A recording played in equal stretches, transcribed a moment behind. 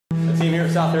team here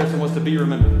at South Harrison wants to be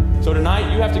remembered. So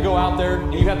tonight you have to go out there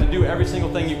and you have to do every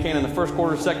single thing you can in the first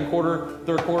quarter, second quarter,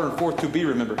 third quarter, and fourth to be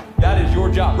remembered. That is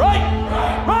your job. Right!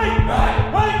 Right!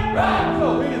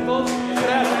 So we get close. Get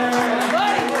out there.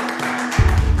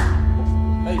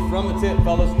 Hey, from the tip,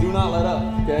 fellas, do not let up.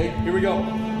 Okay, here we go.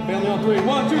 Family on three.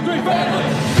 1, 2, 3,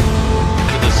 family!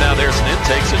 The South Harrison in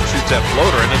takes it, shoots that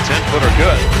floater, and a 10-footer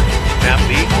good. Half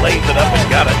beat, lays it up and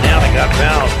got it down and got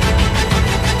fouled.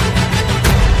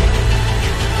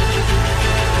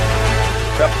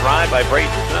 Tough ride by Brayton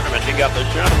Centerman. He got the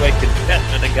shotaway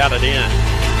contestant and got it in.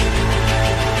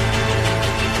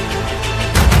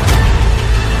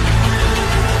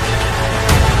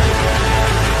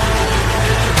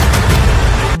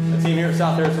 The team here at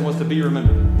South Harrison wants to be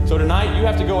remembered. So tonight you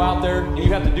have to go out there and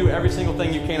you have to do every single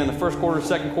thing you can in the first quarter,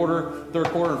 second quarter, third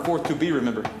quarter, and fourth to be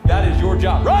remembered. That is your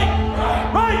job. Right!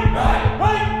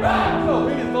 So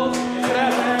we get close. Get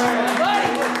out there.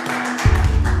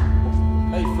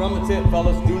 Hey, from the tip,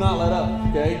 fellas, do not let up.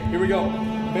 Okay, here we go.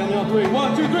 Family on three.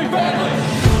 1, 2, 3, family!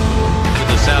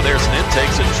 The South Harrison in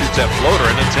takes it, shoots that floater,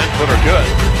 and a 10-footer good.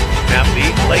 Half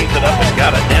beat, lays it up and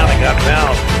got it down and got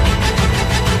fouled.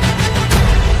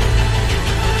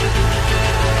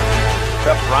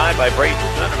 Tough ride by Brayton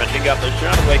Centerman. He got the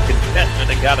shotaway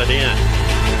contestant and got it in.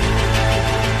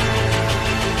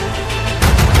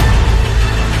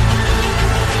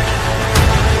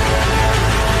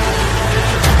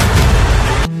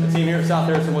 Here at South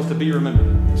Harrison wants to be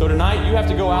remembered. So tonight you have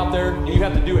to go out there and you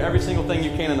have to do every single thing you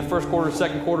can in the first quarter,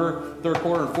 second quarter, third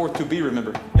quarter, and fourth to be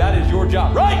remembered. That is your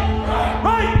job. Right!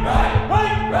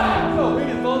 So we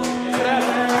get close. Get out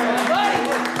there.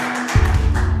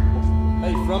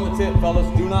 Hey, from the tip, fellas,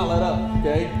 do not let up.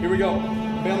 Okay, here we go.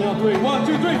 Family on three. 1,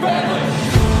 2, 3, family!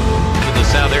 The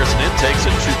South Harrison in takes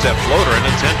it, shoots that floater, and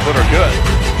a 10-footer good.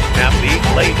 Half beat,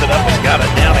 lays it up and got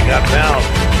it down and got fouled.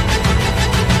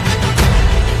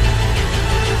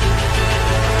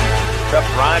 Tough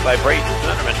ride by Brayton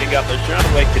Centerman. He got the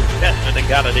shotaway contestant and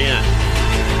got it in.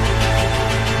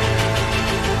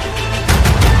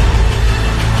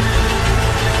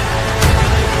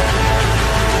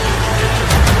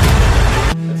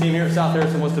 The team here at South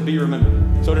Harrison wants to be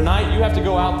remembered. So tonight you have to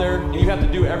go out there and you have to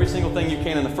do every single thing you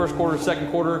can in the first quarter,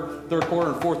 second quarter, third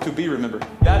quarter, and fourth to be remembered.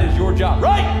 That is your job.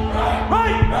 Right!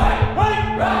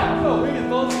 So we get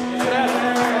close. Get out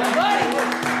there.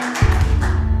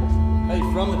 Hey,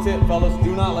 from the tip, fellas,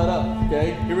 do not let up.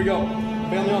 Okay, here we go.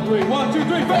 Family on three. 1, 2,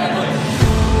 3, family!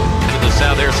 The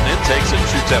South Harrison in takes it,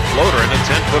 shoots that floater, and a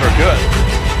 10-footer good.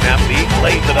 Half beat,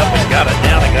 lays it up and got it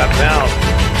down and got fouled.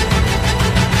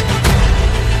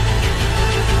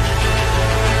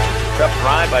 Tough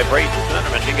ride by Brayton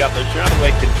Centerman. He got the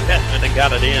shotaway contestant and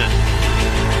got it in.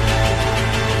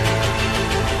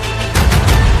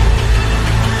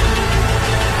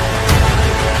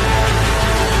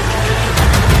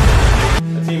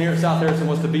 Here at South Harrison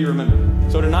wants to be remembered.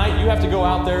 So tonight you have to go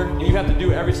out there and you have to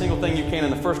do every single thing you can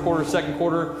in the first quarter, second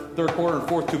quarter, third quarter, and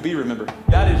fourth to be remembered.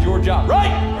 That is your job.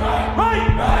 Right!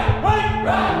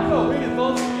 So we get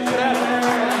close. Get out there.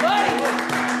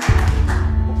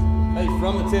 Hey,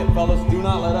 from the tip, fellas, do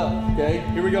not let up. Okay,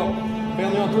 here we go.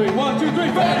 Family on three. 1, 2, 3,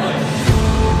 family!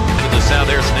 The South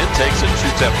Harrison in takes it,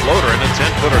 shoots that floater, and a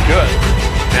 10-footer good.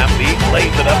 Half beat,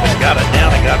 lays it up and got it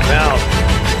down and got fouled.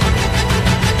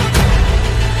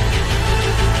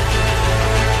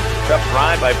 Tough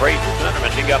ride by Brayton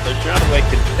Centerman. He got the shotaway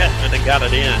contestant and got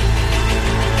it in.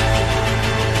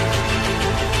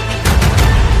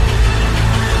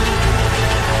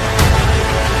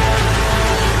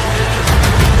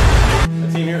 The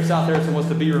team here at South Harrison wants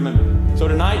to be remembered. So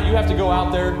tonight you have to go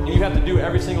out there and you have to do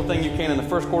every single thing you can in the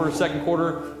first quarter, second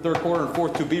quarter, third quarter, and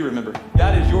fourth to be remembered.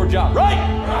 That is your job. Right!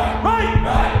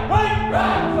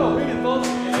 So we get close.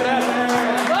 Get out there.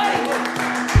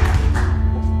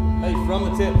 Hey, from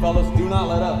the tip, fellas, do not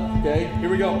let up. Okay, here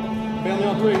we go. Family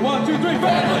on three. 1, 2, 3,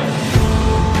 family!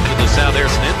 The South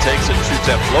Harrison in takes it, shoots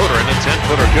that floater, and a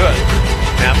 10-footer good.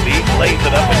 Half beat, lays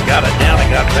it up and got it down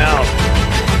and got fouled.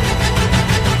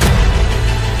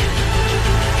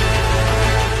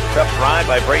 Tough ride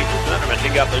by Brayton Centerman. He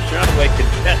got the shotaway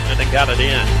contestant and got it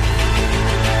in.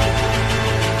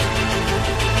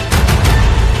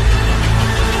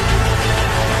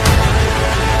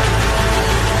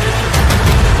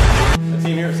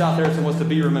 Here at South Harrison wants to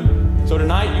be remembered. So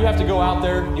tonight you have to go out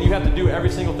there and you have to do every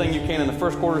single thing you can in the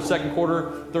first quarter, second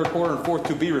quarter, third quarter, and fourth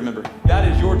to be remembered. That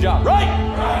is your job. Right!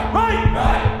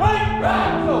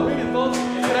 So we get close.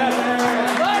 Get out there.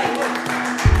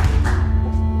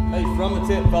 Hey, from the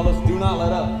tip, fellas, do not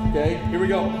let up. Okay, here we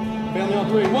go. Family on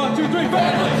three. 1, 2, 3,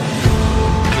 family!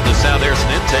 The South Harrison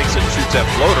in takes it, shoots that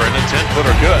floater, and a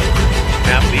 10-footer good.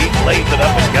 Half beat, lays it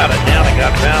up and got it down and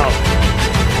got fouled.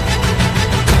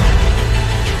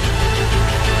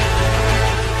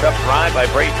 Tough drive by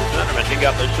Brayton Centerman. He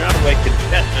got the shot away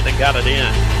contested and got it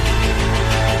in.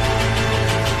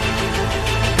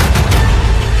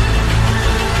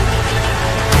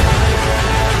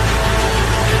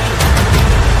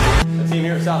 Team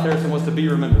here at South Harrison wants to be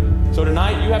remembered. So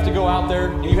tonight you have to go out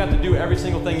there and you have to do every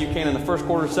single thing you can in the first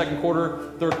quarter, second quarter,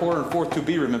 third quarter, and fourth to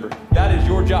be remembered. That is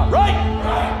your job. Right!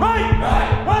 Right!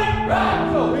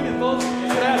 So bring it, folks.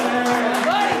 Get out there.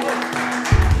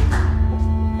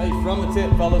 Hey, from the tip,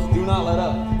 fellas, do not let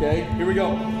up. Okay, here we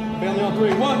go. Family on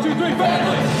three. 1, 2, 3,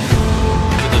 family!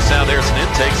 The South Harrison in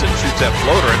takes it, shoots that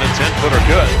floater, and a 10-footer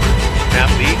good.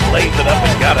 Half beat, lays it up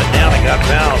and got it down and got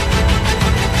fouled.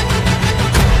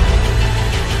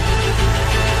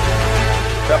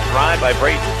 Tough drive by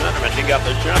Brayton Centerman. He got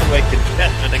the shot away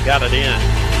contested and got it in.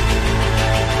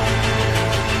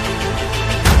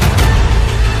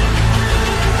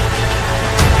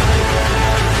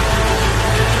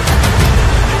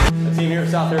 The team here at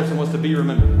South Harrison wants to be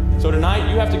remembered. So tonight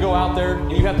you have to go out there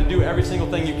and you have to do every single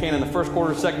thing you can in the first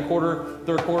quarter, second quarter,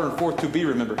 third quarter, and fourth to be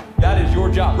remembered. That is your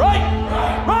job. Right!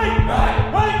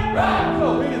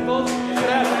 So bring it, folks. Get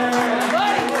out there.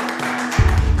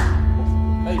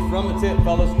 Hey, from the tip,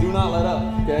 fellas, do not let up.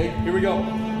 Okay, here we go.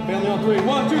 Family on three.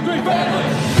 1, 2, 3, family!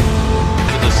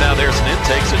 The South Harrison in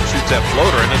takes it, shoots that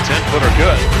floater, and a 10-footer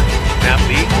good. Half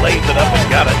beat, lays it up and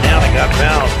got it down and got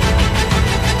fouled.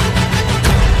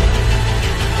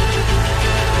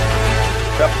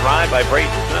 Tough drive by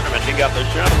Brayton Centerman. He got the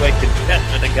shot away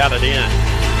contested and got it in.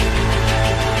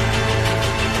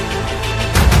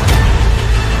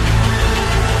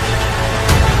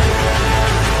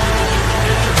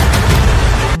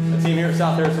 Here at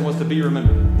South Harrison wants to be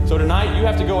remembered. So tonight you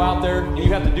have to go out there and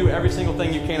you have to do every single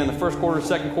thing you can in the first quarter,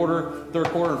 second quarter, third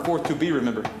quarter, and fourth to be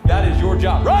remembered. That is your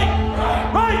job. Right!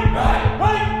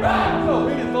 So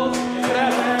bring it, folks. Get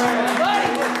out there.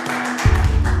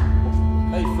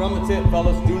 Hey, from the tip,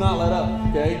 fellas, do not let up.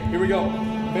 Okay, here we go.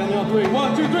 Family on three.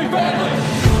 1, 2, 3, family!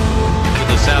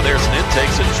 The South Harrison in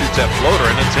takes it, shoots that floater,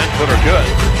 and a 10-footer good.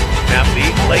 Half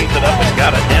beat, lays it up and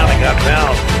got it down and got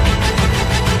fouled.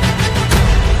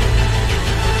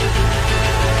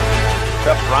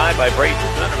 Tough drive by Brayton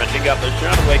Centerman. He got the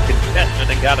shot away contested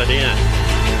and got it in.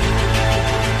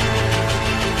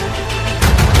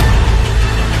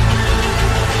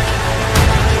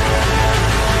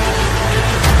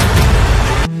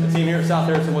 The team here at South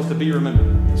Harrison wants to be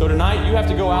remembered. So tonight you have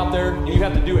to go out there and you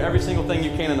have to do every single thing you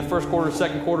can in the first quarter,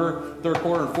 second quarter, third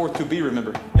quarter, and fourth to be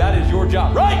remembered. That is your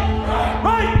job. Right!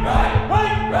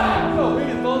 So bring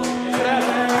it, folks. Get out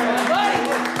there.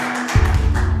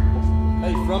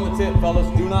 Hey, from the tip, fellas,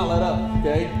 do not let up.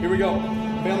 Okay, here we go.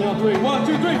 Family on three. 1,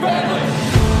 2, 3, family!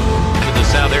 The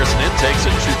South Harrison in takes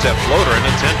it, shoots that floater, and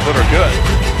a 10-footer good.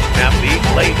 Half beat,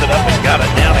 lays it up and got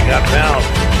it down and got fouled.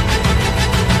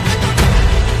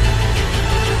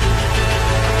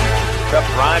 Tough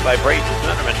drive by Brayton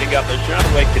Centerman. He got the shot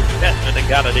away contested and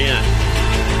got it in.